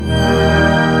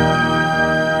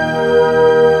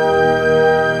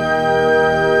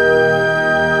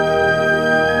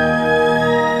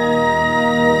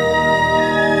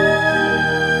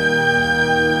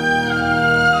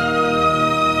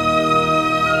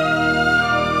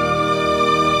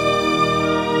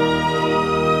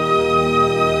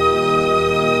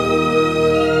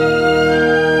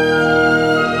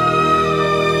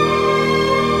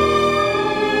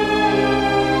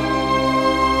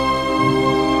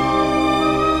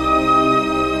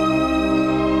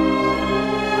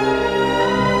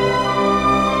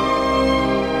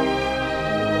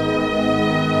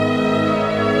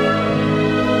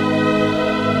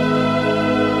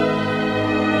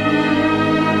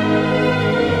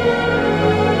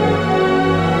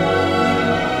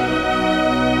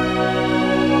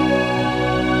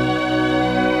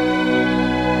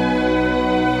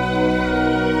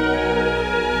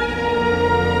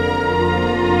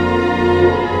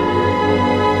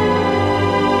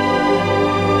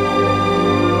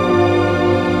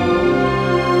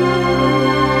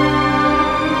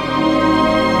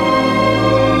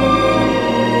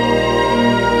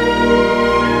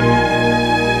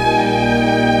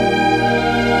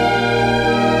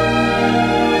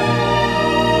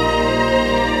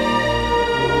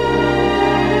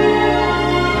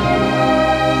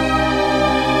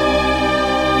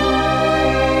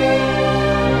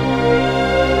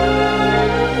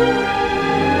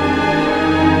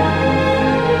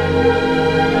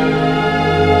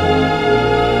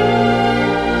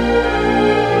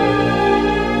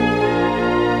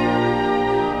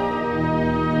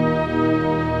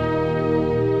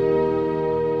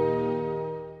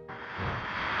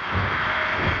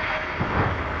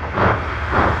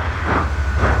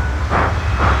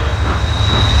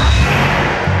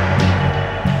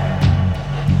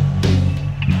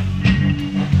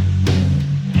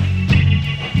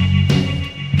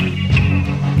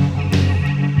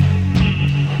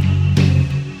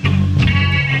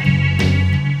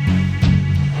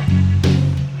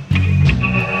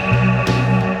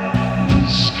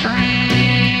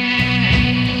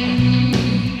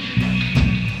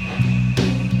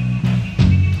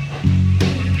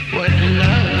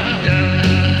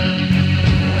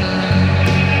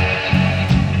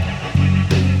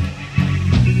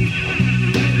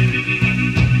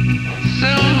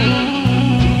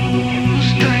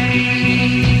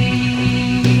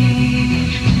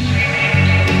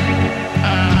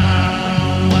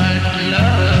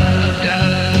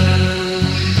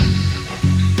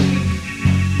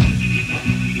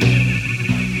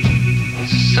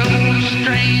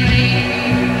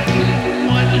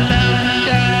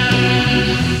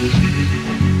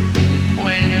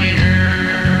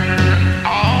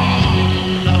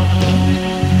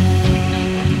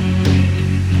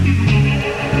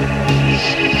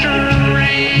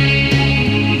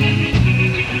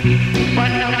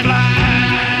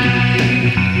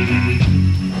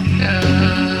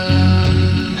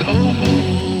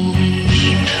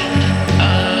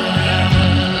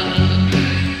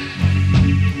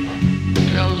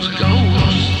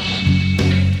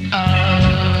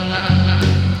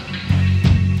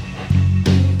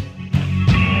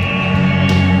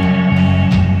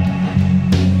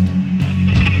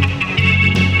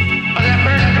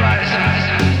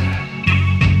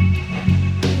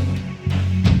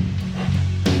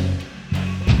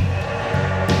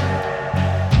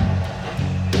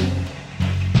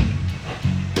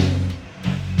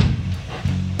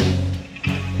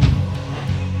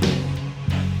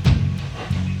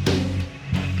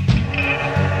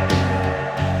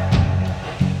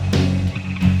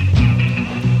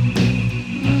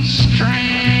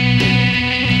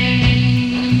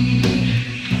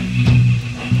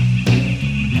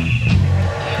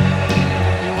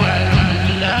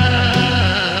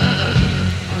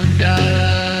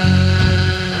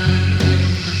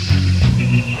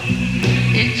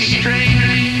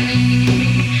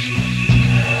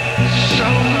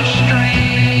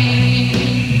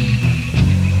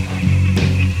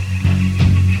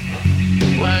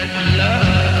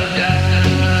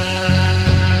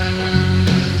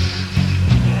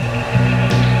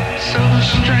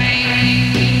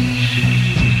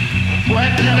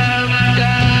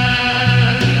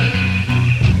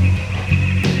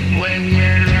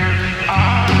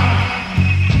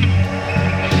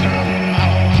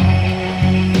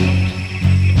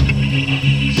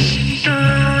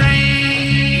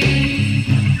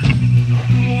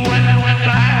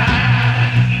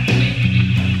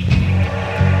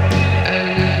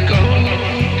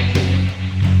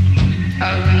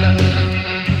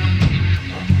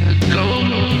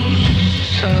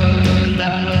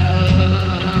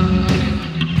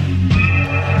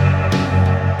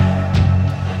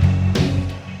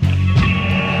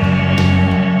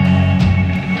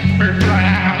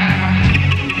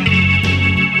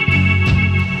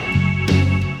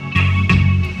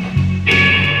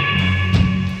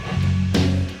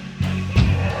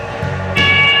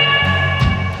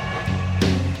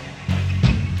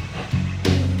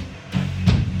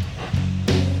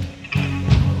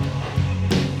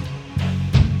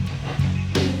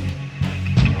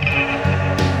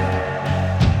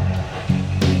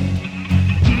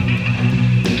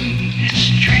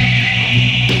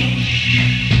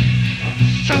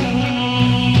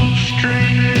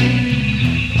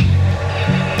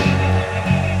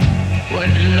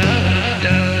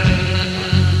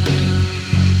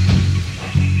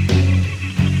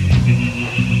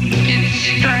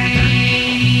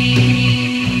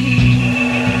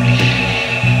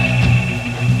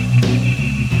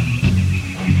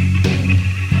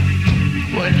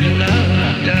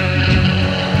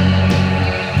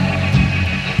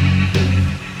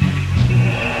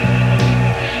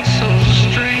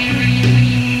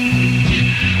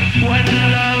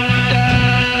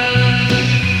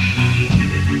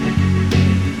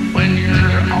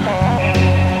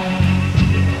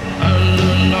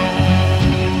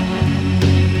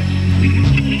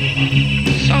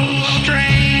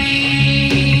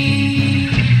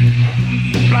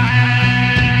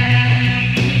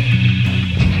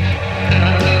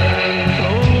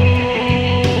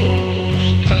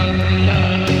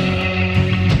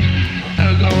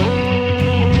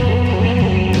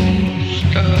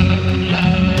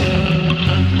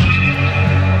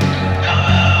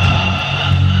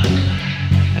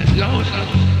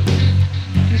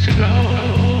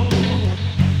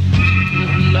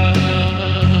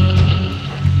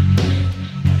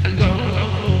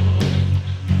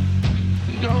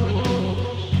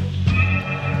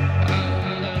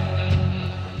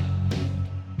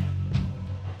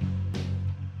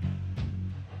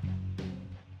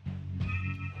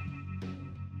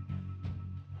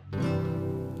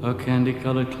A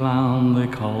candy-colored clown they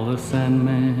call the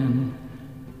Sandman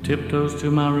tiptoes to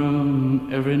my room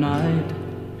every night,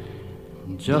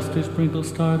 just to sprinkle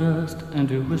stardust and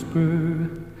to whisper,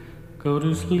 go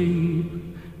to sleep,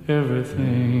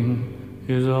 everything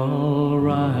is all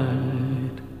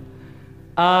right.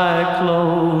 I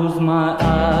close my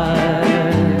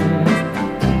eyes,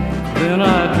 then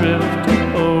I drift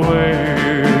away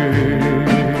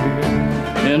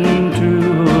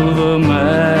into the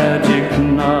magic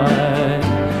night.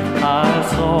 I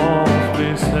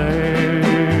softly say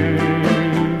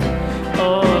a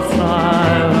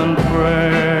silent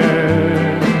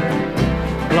prayer,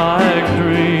 like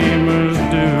dreamers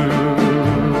do.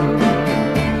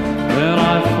 Then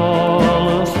I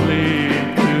fall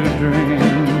asleep to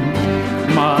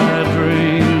dream my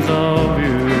dreams of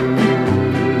you.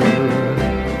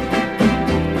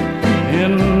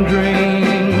 In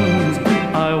dreams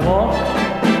I walk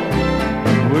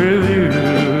with you.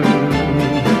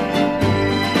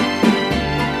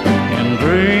 In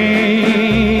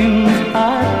dreams I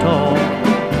talk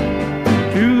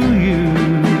to you.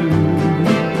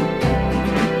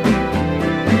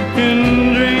 In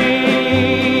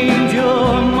dreams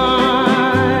you're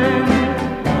mine.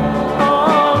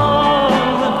 All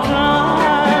the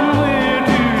time we're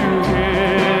together.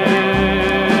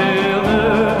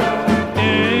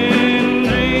 In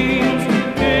dreams,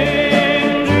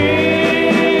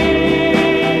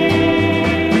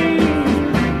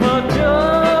 but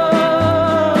just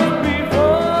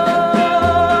before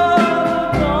the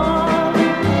dawn,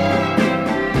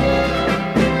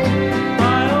 I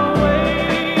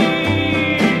awake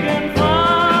and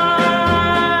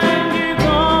find you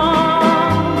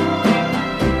gone.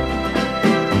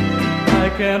 I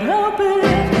can't help it,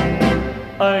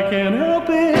 I can't help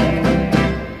it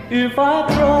if I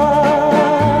try.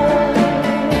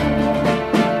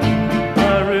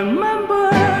 I remember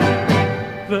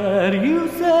that you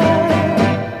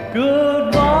said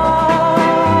goodbye.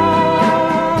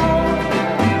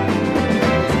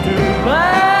 It's too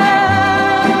bad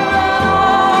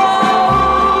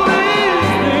all these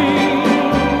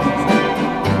things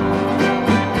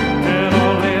can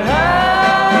only happen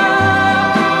in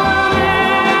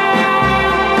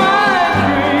my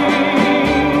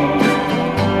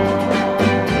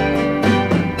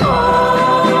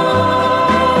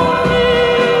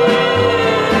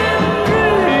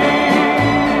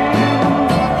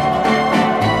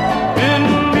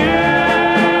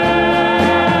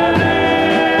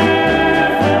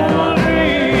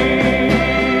dreams.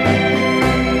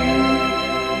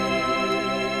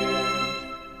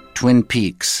 Twin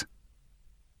Peaks.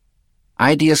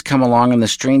 Ideas come along in the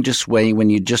strangest way when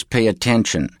you just pay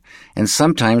attention, and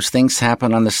sometimes things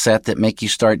happen on the set that make you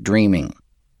start dreaming.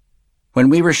 When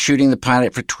we were shooting the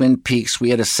pilot for Twin Peaks, we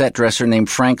had a set dresser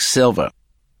named Frank Silva.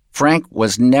 Frank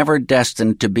was never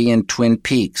destined to be in Twin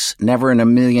Peaks, never in a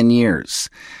million years.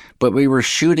 But we were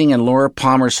shooting in Laura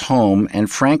Palmer's home, and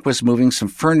Frank was moving some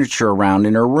furniture around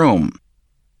in her room.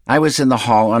 I was in the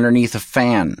hall underneath a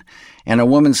fan, and a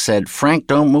woman said, "Frank,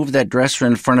 don't move that dresser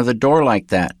in front of the door like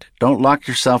that. Don't lock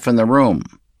yourself in the room."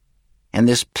 And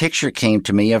this picture came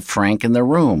to me of Frank in the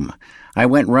room. I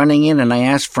went running in and I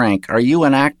asked Frank, "Are you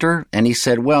an actor?" And he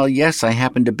said, "Well, yes, I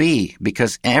happen to be,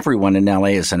 because everyone in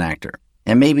LA is an actor,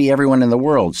 and maybe everyone in the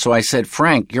world." So I said,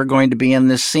 "Frank, you're going to be in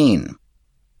this scene."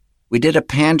 We did a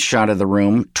pan shot of the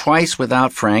room, twice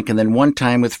without Frank, and then one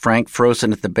time with Frank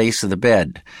frozen at the base of the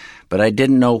bed. But I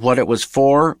didn't know what it was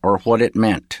for or what it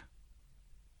meant.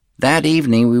 That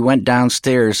evening, we went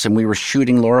downstairs and we were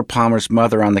shooting Laura Palmer's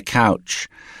mother on the couch.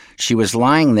 She was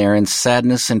lying there in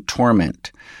sadness and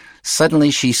torment.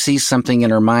 Suddenly, she sees something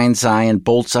in her mind's eye and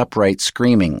bolts upright,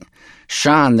 screaming.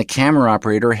 Sean, the camera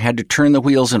operator, had to turn the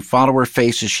wheels and follow her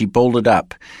face as she bolted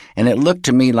up, and it looked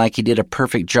to me like he did a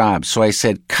perfect job. So I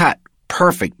said, "Cut,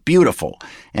 perfect, beautiful."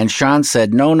 And Sean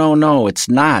said, No, it's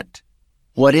not."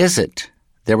 "What is it?"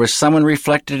 "There was someone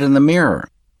reflected in the mirror."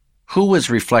 "Who was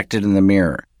reflected in the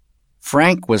mirror?"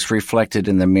 "Frank was reflected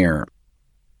in the mirror."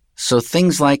 So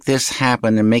things like this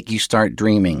happen and make you start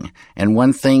dreaming, and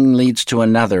one thing leads to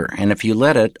another, and if you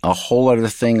let it, a whole other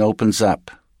thing opens up.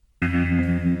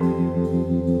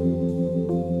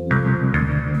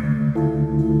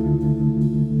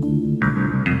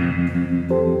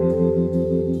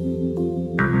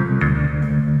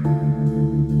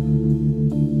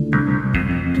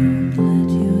 Don't let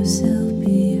yourself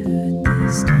be hurt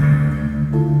this time.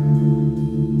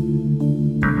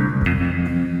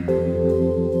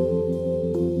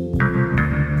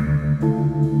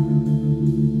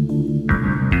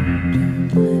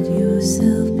 Don't let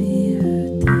yourself be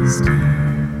hurt this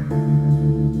time.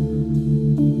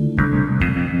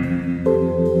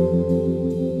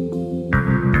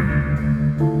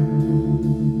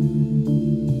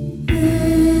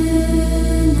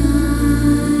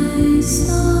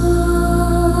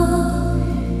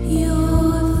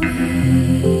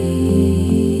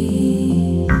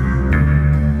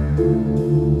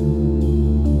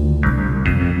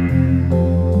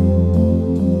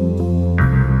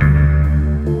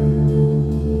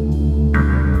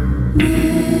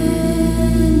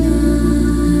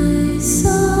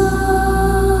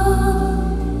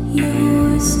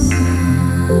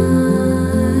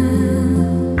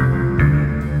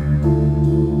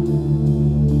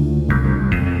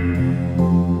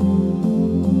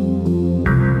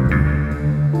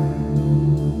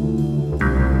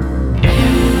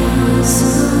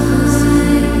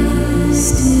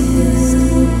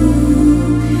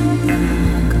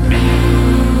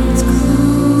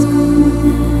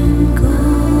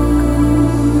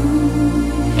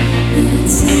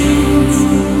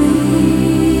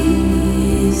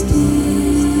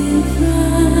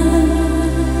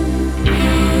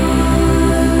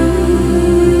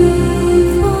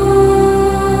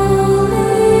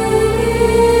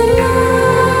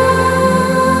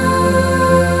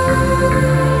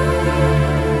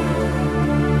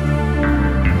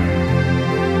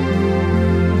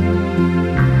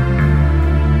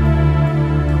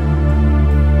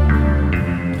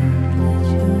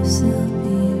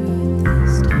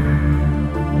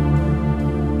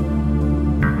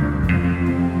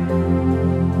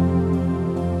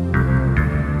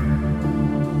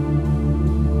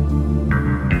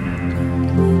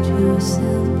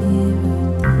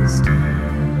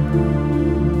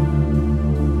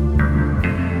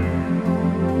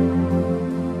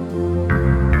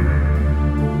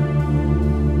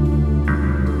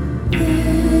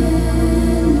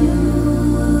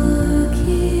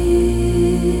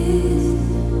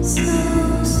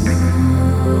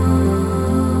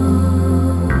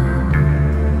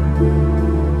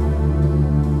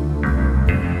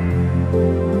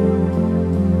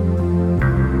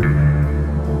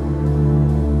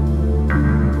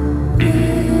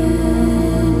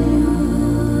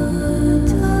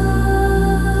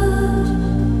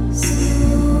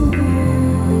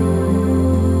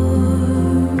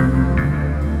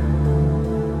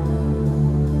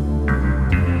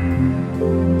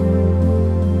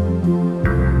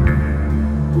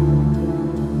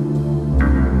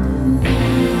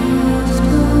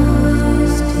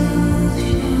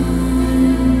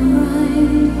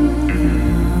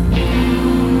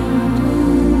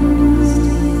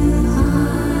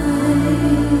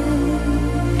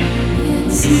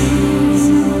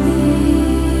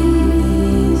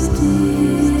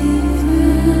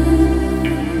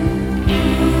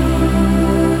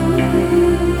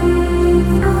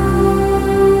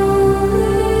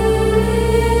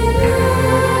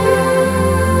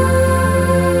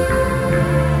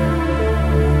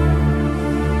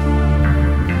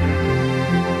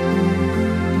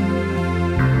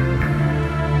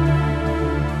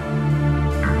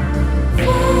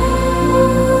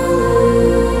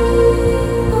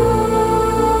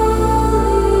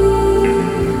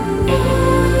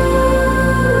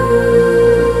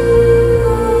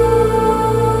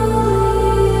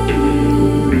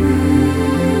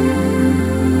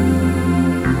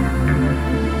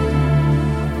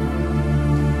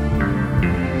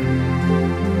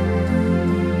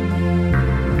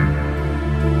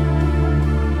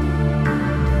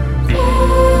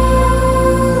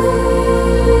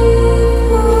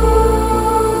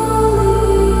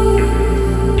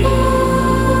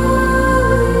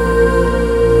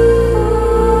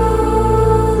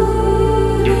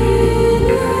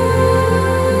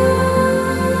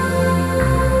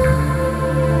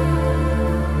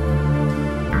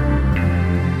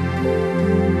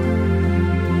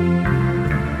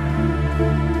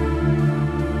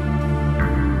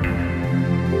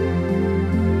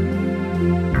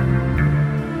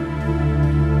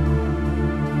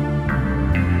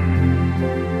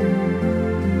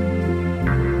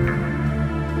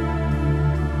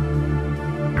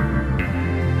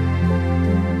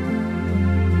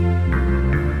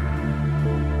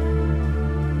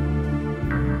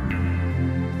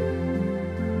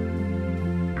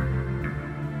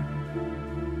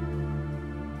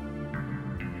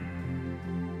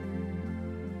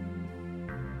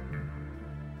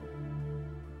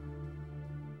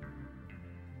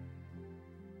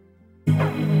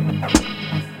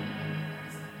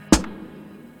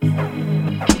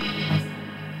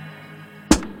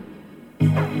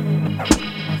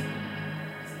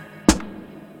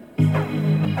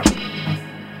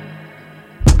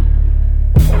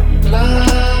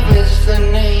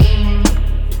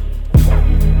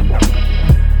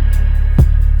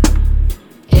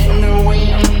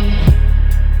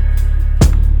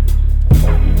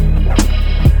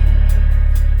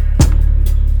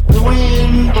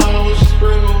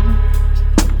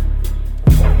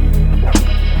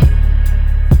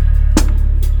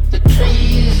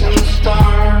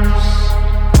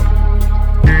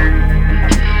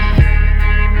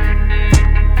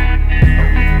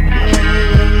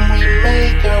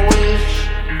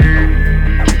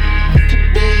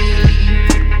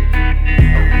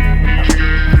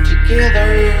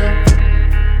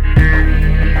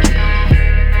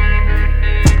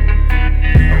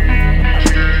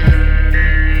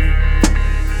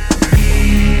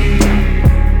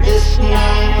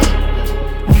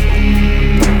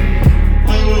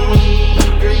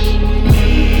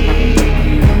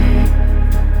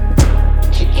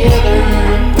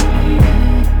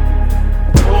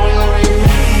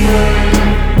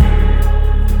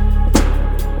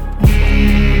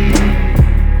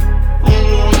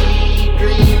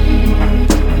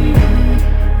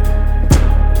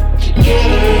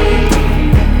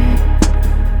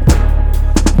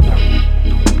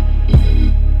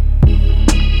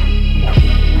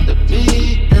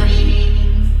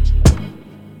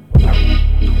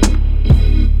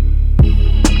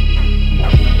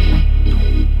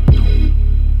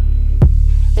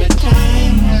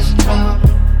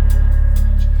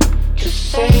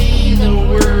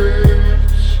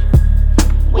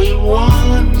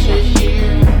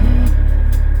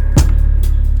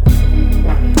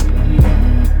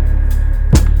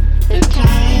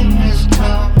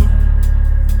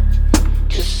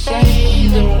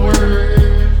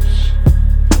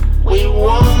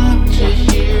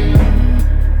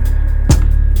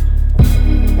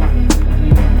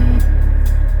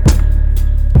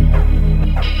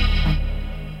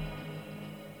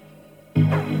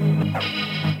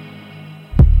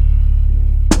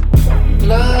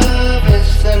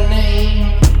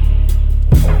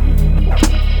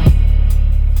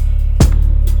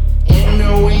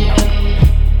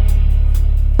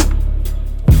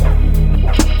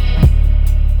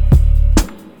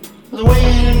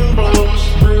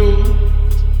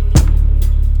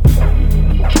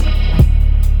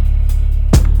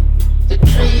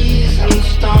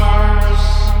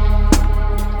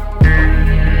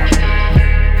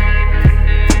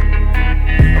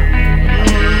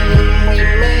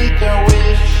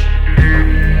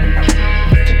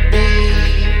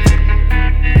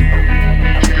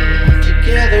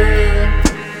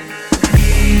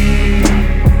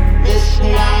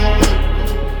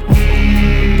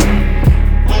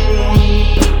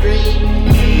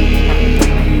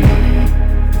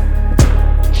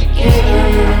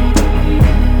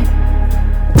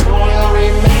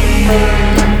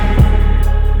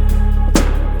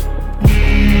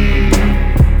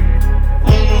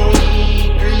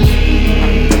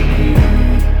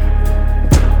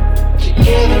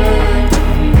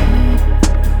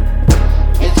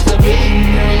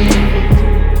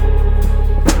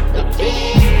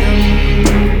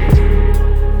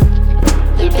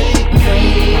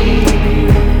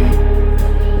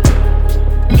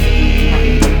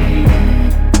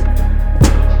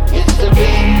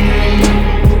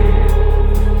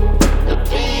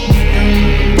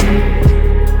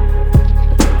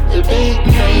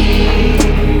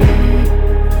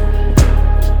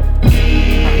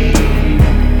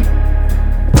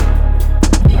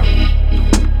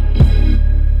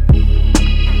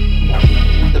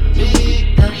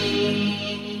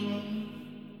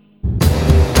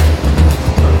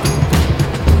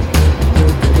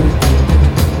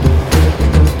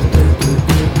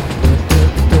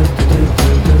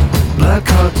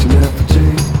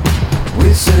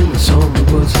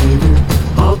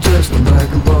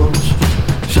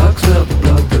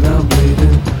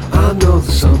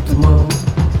 more.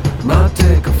 Might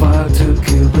take a fire to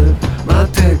kill it,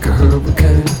 might take a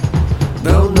hurricane.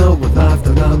 Don't know what life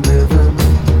that I'm living.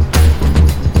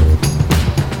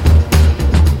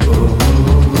 Oh,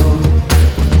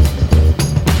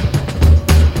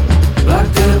 black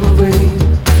tambourine.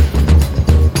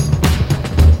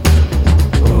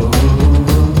 Oh,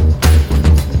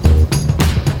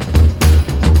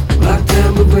 black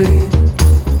tambourine.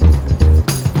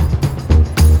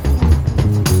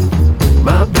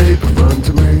 My baby run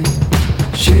to me.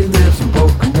 She lives in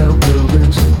broken down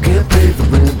buildings, can't pay the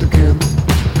rent again.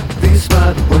 These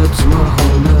spider webs are my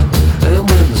home now, and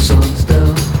when the sun's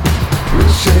down,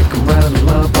 we'll shake and rattle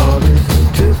our bodies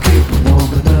to keep it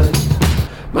warm at night.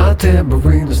 My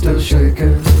tambourine is still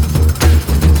shaking.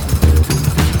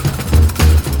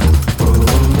 Oh,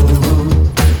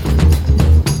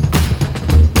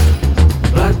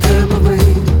 black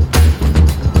tambourine.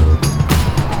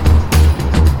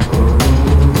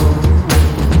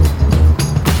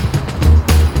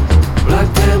 Black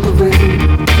tambourine.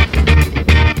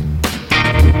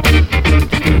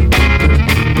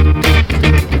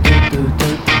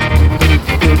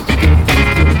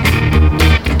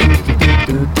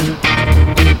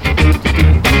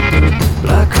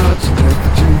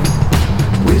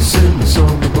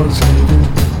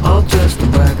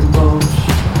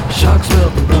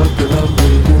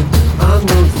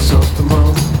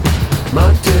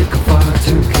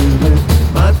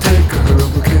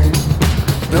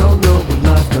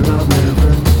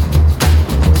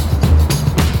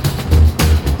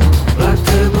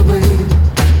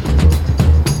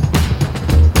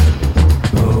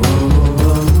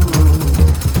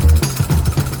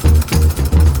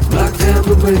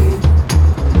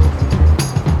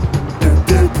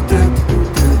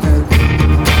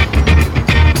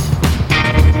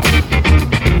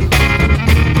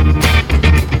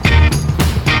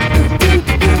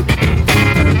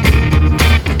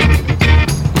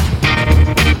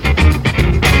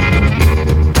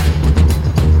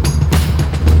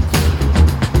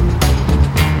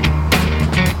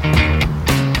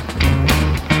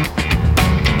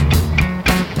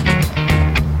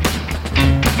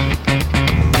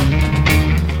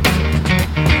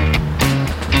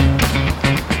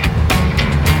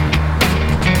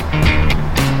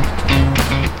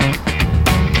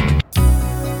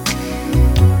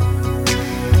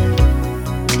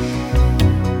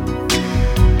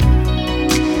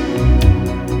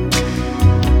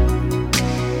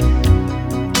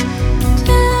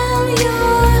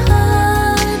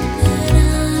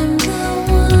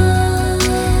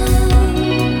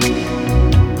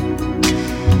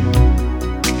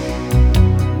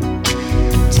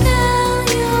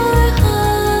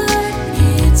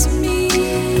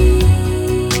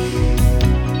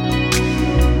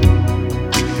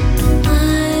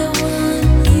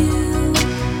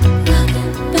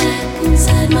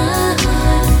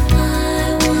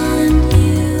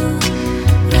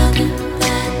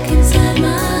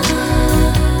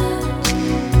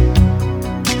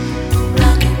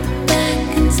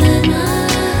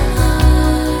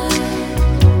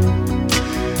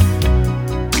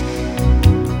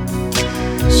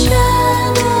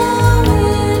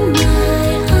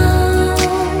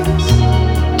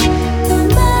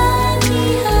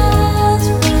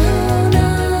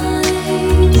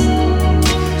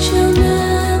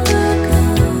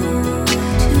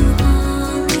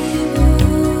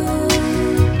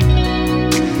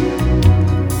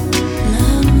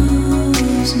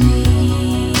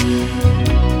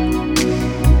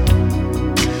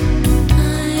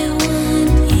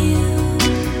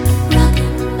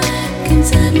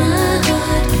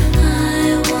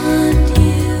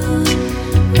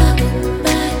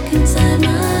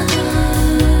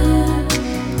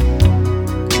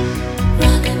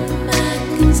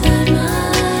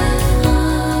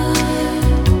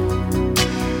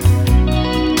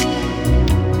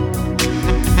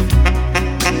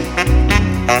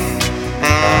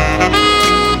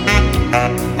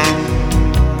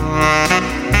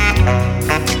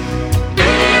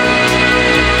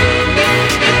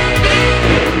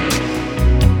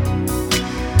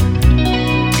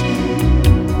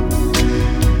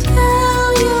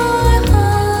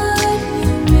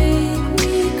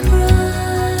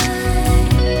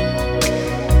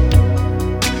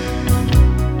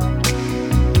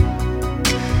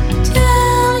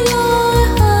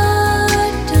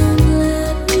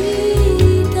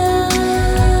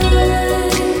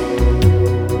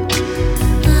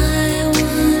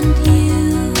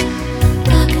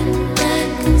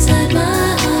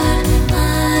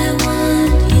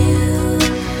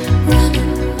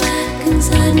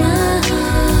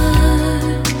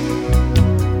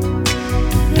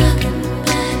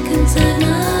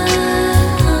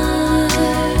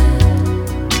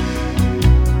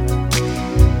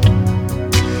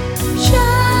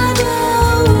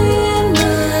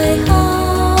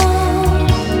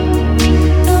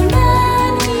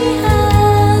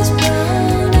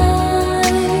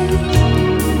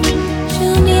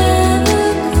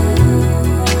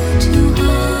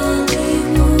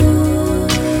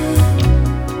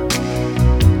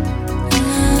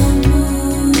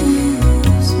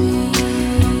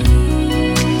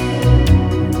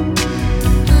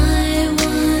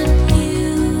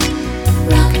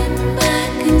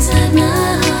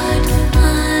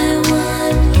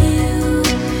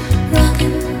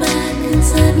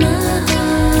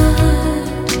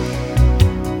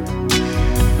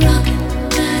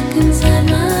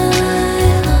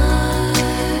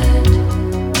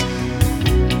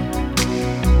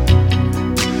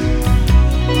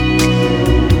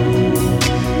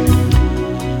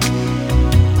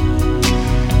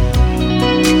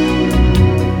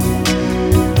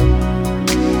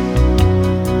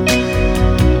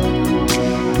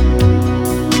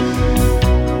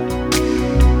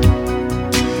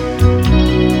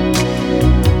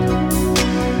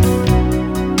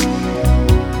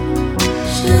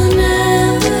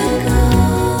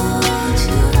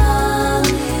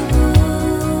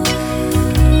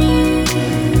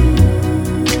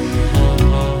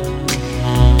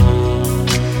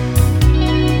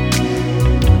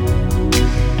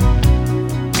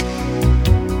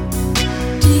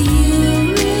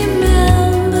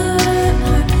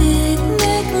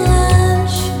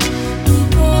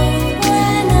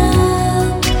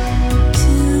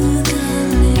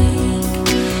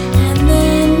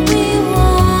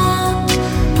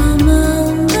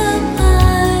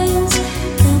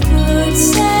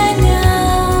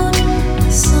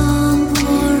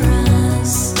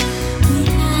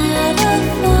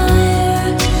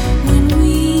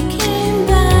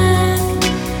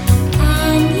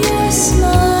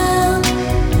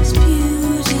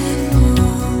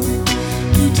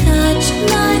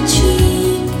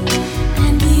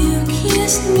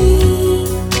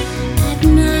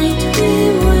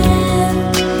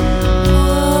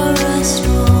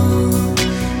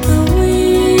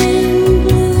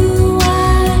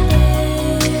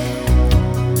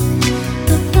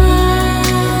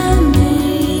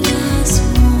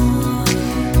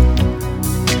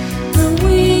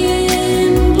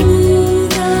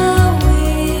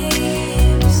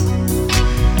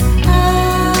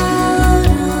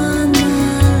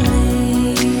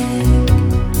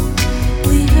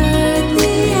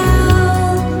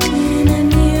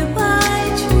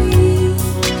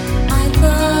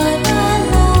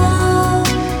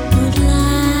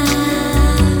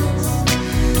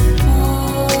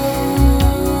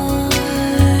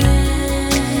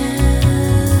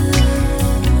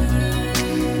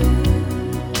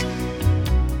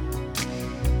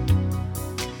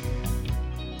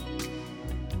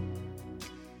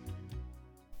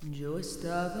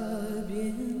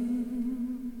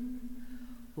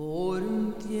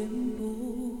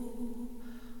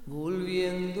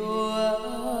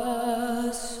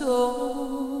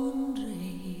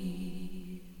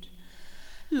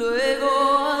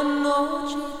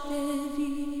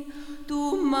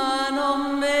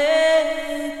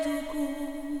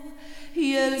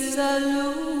 el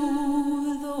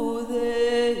saludo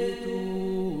de tu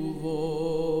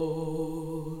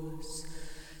voz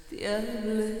te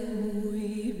hablé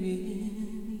muy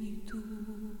bien y tú,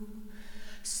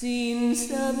 sin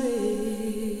saber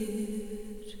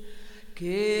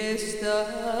que he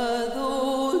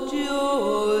estado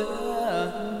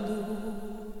llorando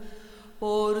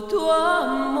por tu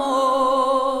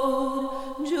amor,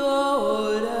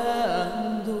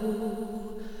 llorando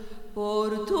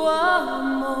por tu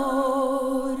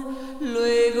amor,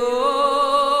 luego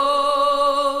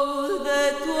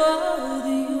de tu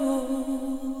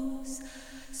adiós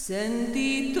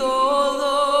sentí todo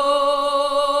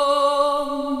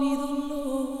mi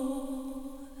dolor,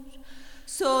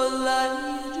 sola y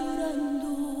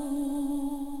llorando,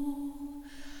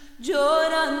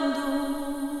 llorando,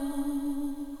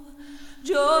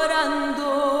 llorando,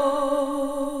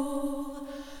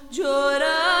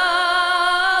 llorando.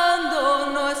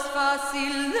 No es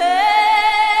fácil de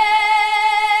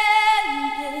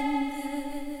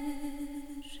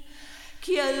entender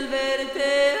que al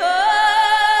verte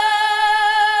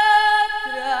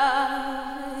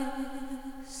otra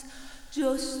vez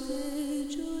yo esté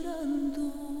llorando.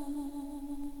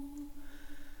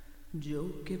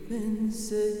 Yo que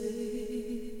pensé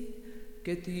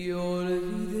que te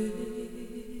olvidé,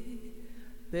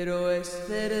 pero es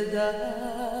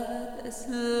verdad, es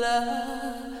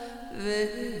la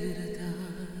verdad,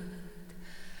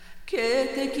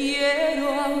 que te quiero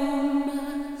aún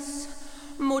más,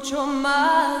 mucho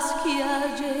más que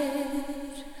ayer.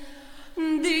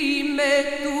 Dime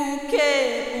tú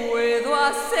qué puedo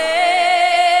hacer,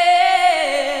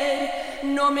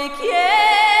 no me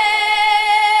quieres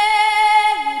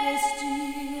ya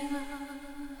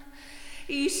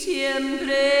y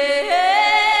siempre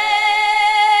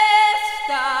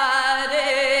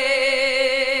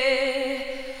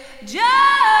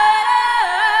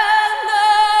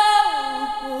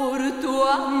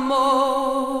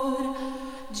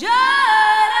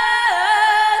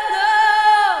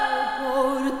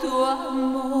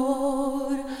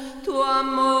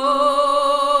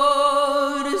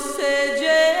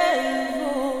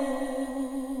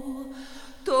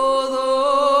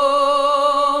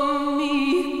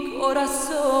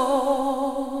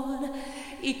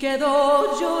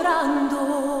quedó llorando,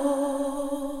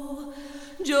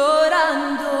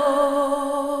 llorando,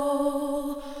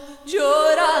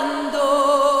 llorando,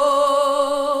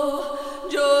 llorando,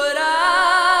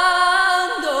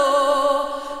 llorando,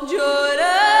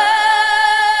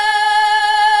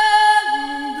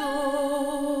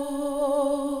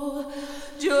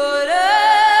 llorando.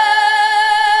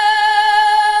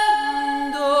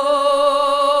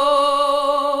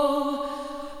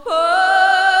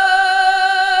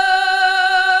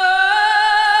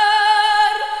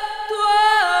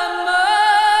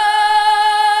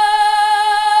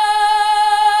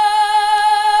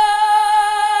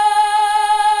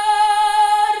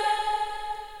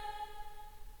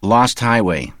 Lost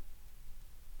Highway.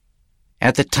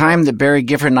 At the time that Barry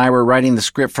Gifford and I were writing the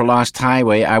script for Lost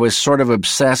Highway, I was sort of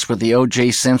obsessed with the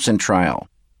O.J. Simpson trial.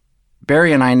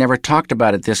 Barry and I never talked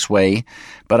about it this way,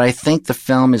 but I think the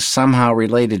film is somehow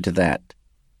related to that.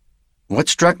 What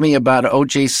struck me about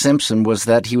O.J. Simpson was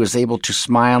that he was able to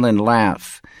smile and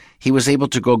laugh. He was able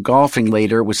to go golfing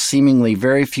later with seemingly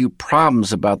very few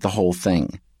problems about the whole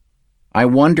thing. I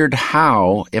wondered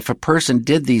how, if a person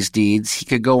did these deeds, he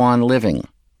could go on living.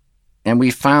 And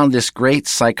we found this great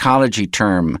psychology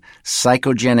term,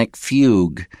 psychogenic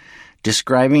fugue,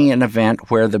 describing an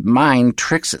event where the mind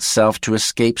tricks itself to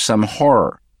escape some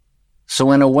horror.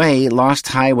 So in a way, Lost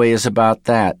Highway is about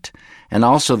that, and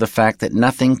also the fact that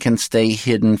nothing can stay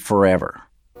hidden forever.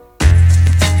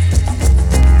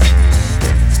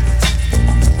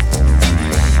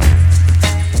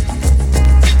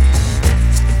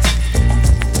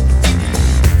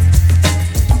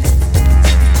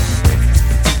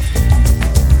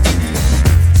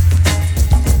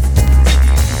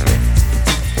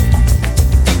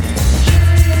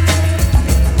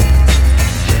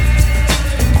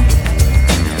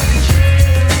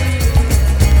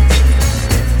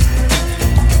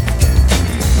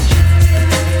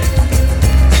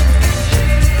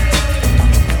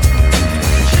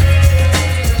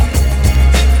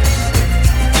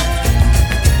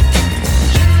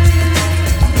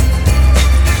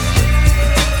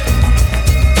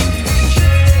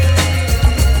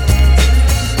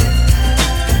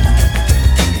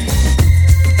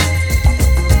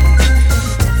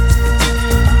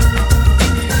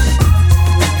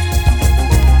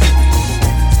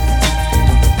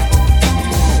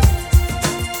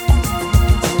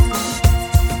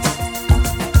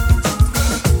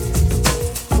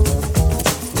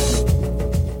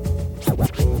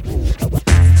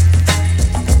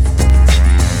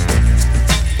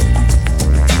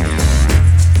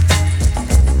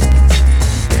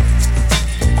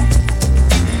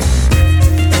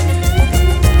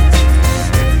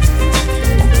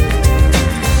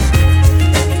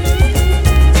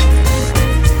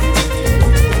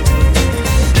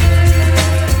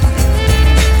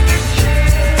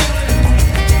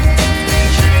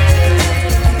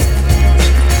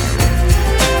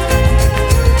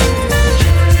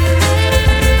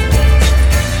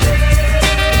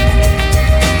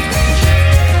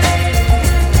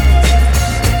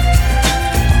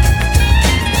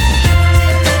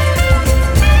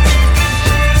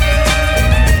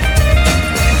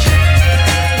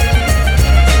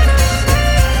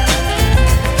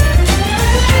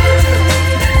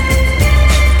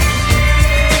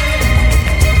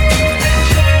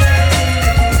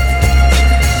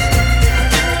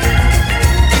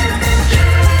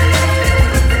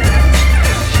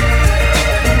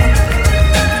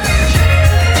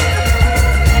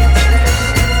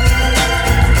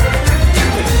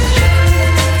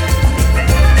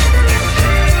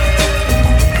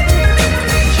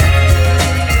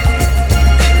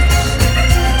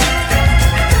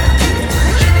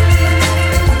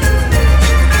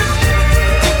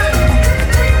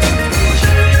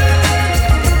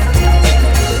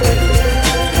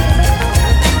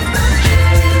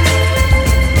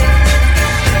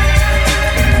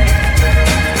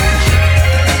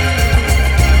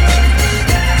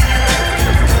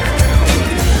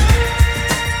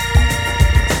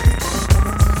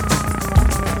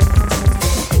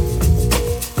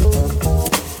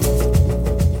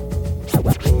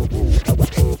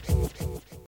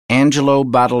 Angelo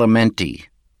Badalamenti.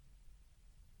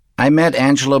 I met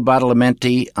Angelo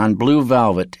Badalamenti on Blue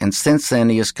Velvet, and since then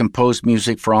he has composed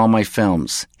music for all my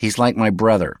films. He's like my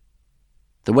brother.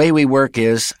 The way we work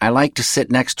is, I like to sit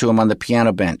next to him on the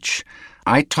piano bench.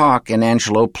 I talk and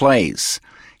Angelo plays.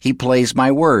 He plays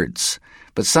my words,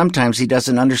 but sometimes he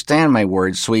doesn't understand my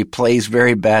words, so he plays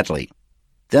very badly.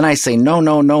 Then I say, no,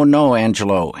 no, no, no,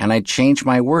 Angelo, and I change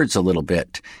my words a little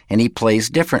bit, and he plays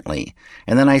differently.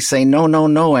 And then I say, no, no,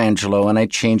 no, Angelo, and I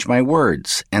change my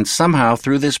words. And somehow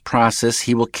through this process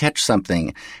he will catch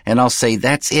something, and I'll say,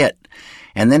 that's it.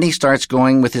 And then he starts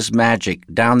going with his magic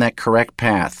down that correct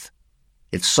path.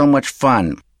 It's so much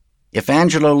fun. If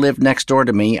Angelo lived next door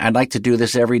to me, I'd like to do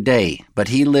this every day, but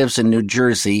he lives in New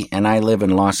Jersey and I live in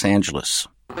Los Angeles.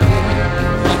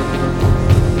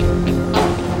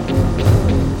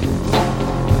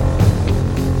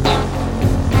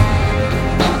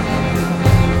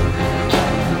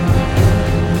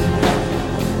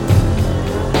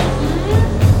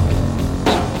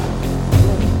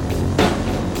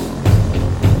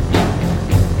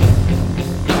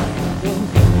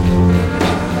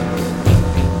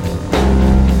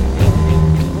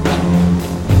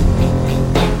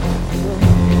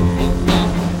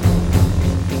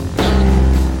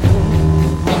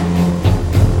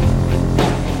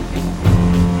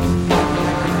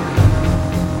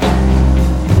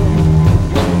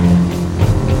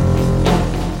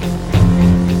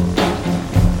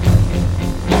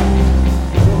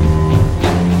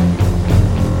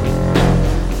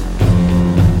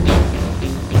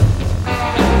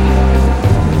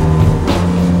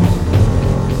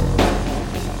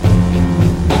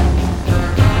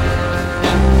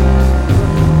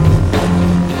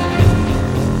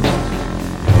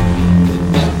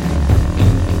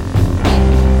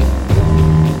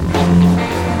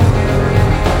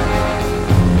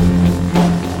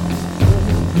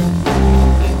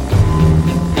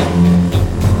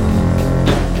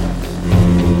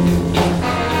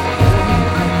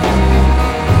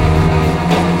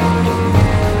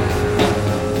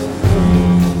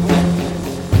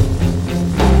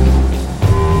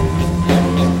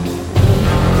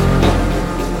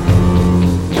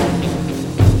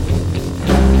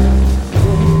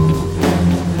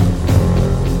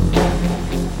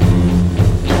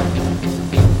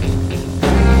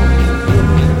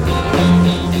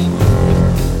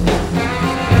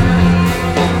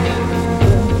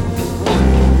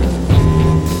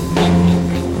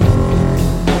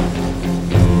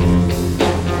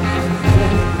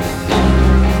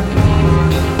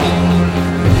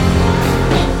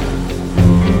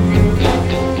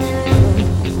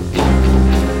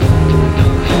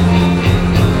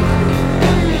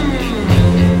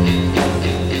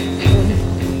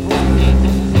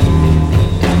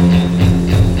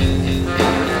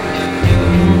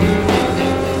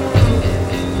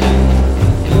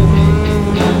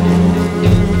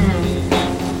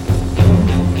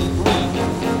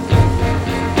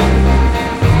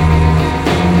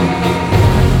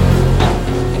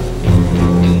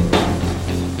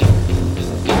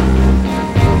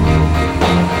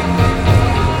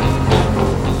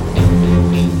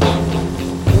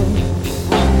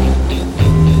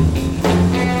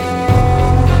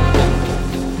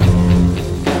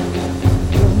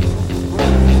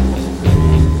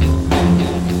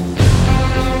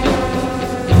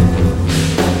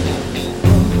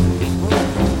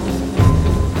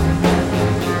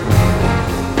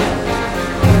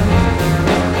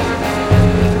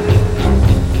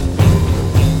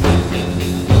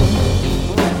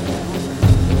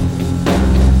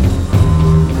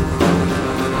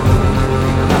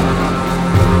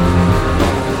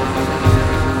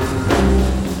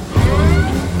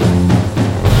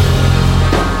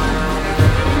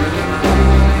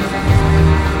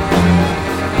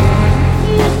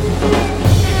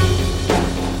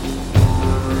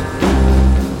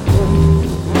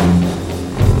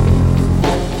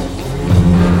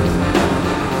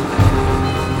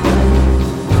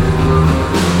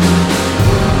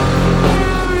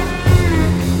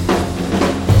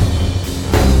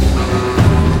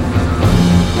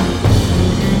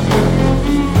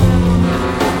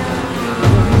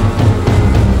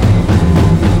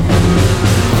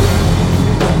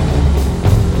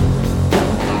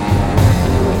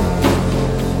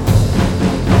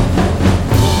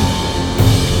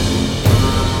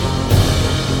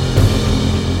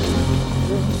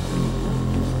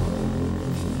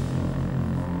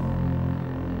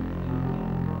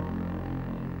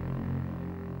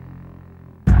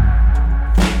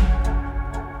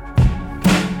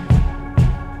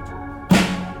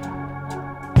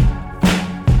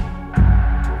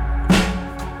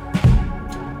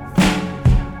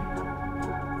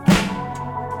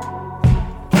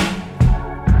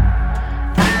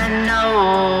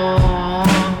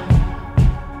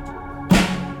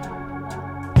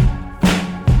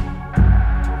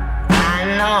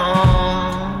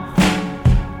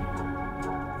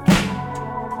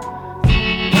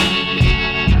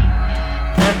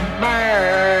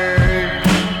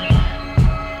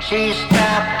 She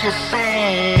stopped to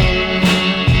sing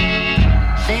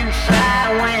since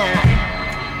I went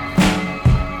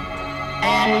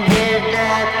and did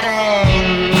that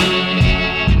thing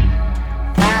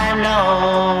I know.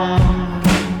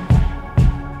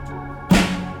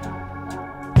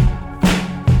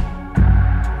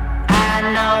 I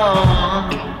know.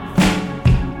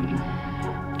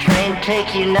 Train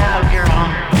take you now, girl.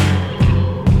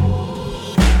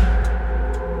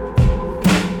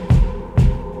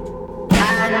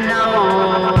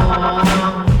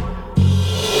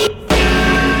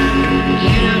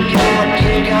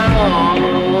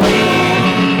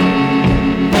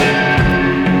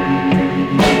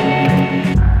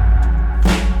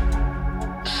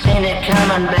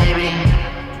 Baby,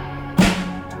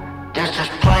 just as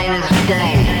plain as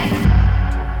day.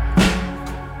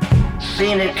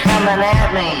 Seen it coming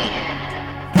at me.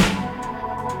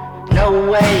 No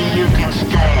way you can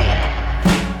stay.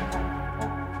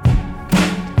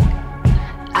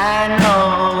 I know.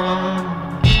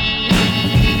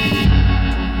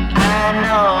 I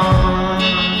know.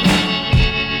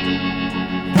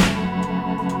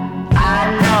 I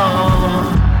know.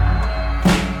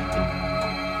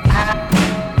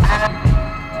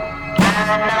 I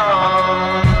know.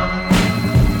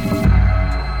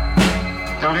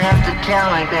 Don't have to tell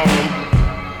me, baby.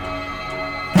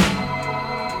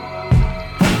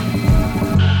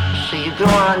 So you go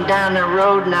on down the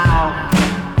road now.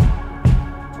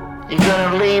 You're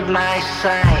gonna leave my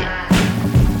sight.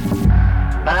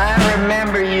 But I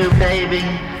remember you, baby,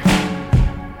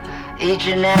 each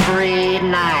and every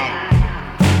night.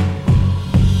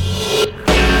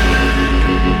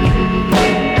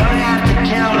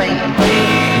 Tell me,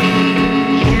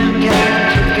 you got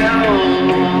to go.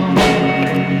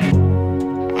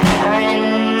 Every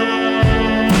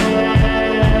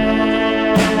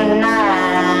night.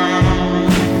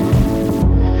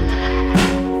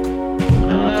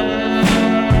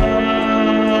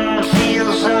 Feel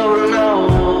so low.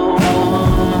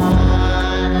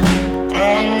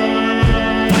 And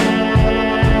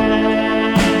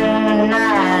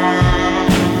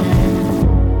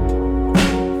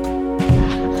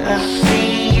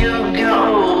see you go.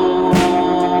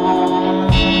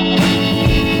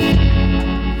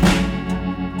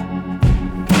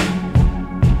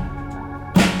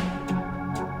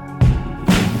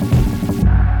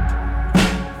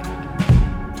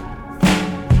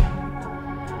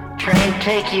 Train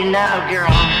take you now,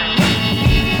 girl.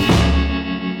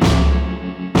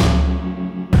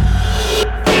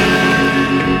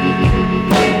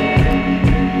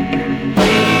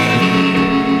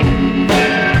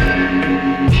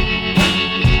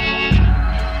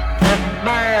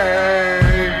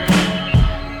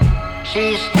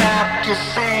 She stopped to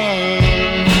sing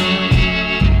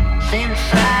since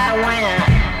I went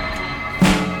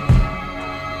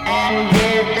and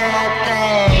did that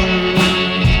thing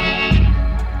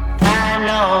I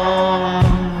know.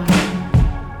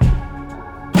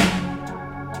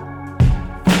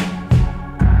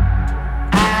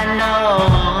 I know.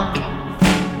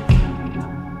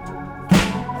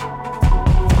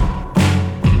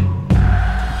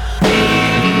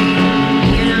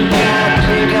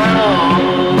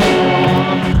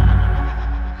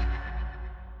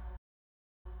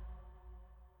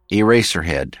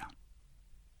 Eraserhead.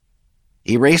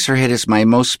 Eraserhead is my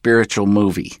most spiritual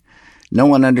movie. No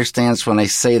one understands when I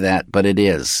say that, but it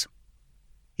is.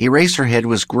 Eraserhead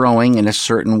was growing in a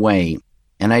certain way,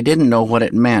 and I didn't know what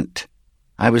it meant.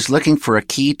 I was looking for a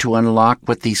key to unlock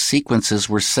what these sequences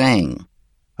were saying.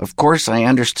 Of course, I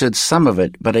understood some of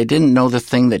it, but I didn't know the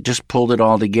thing that just pulled it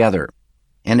all together,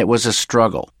 and it was a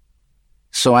struggle.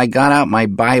 So I got out my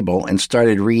Bible and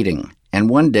started reading, and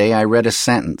one day I read a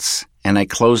sentence, and I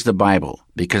closed the Bible,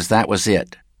 because that was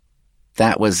it.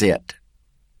 That was it.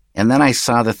 And then I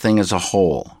saw the thing as a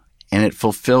whole, and it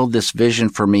fulfilled this vision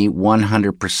for me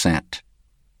 100%.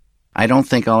 I don't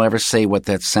think I'll ever say what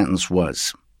that sentence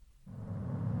was.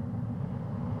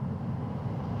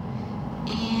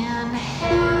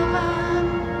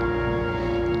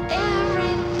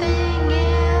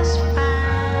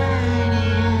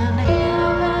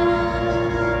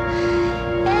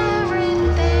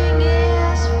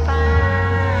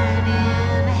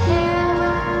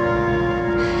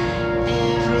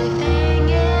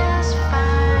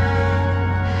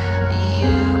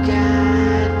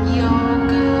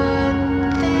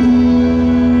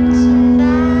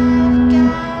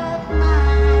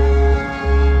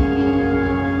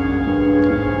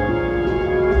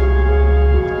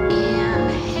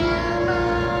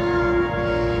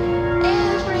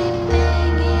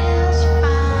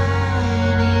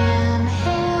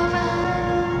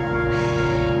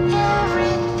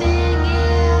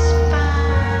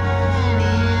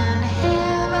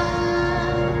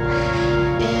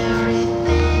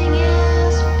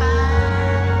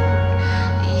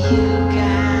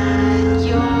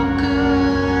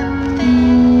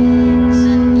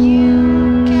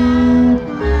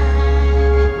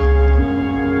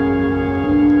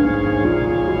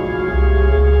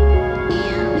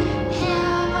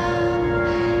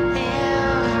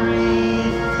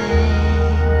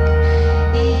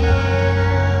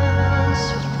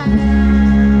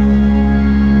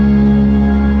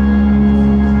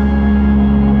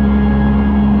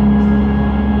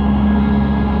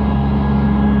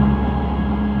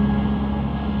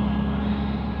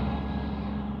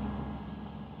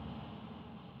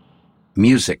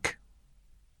 Music.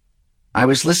 I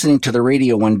was listening to the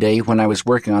radio one day when I was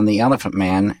working on The Elephant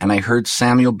Man, and I heard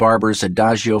Samuel Barber's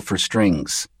Adagio for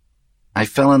Strings. I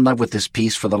fell in love with this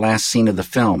piece for the last scene of the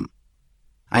film.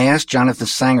 I asked Jonathan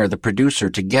Sanger, the producer,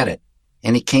 to get it,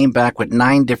 and he came back with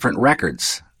 9 different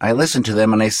records. I listened to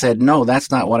them and I said, no,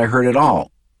 that's not what I heard at all.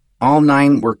 All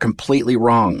 9 were completely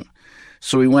wrong.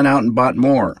 So we went out and bought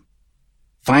more.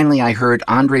 Finally, I heard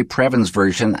Andre Previn's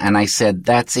version and I said,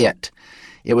 that's it.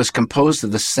 It was composed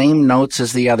of the same notes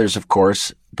as the others, of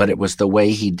course, but it was the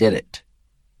way he did it.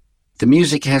 The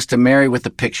music has to marry with the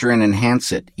picture and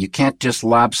enhance it. You can't just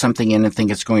lob something in and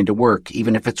think it's going to work,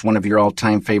 even if it's one of your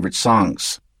all-time favorite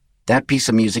songs. That piece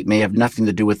of music may have nothing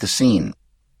to do with the scene.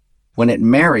 When it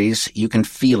marries, you can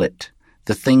feel it.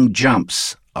 The thing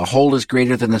jumps. A whole is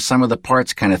greater than the sum of the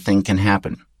parts kind of thing can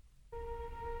happen.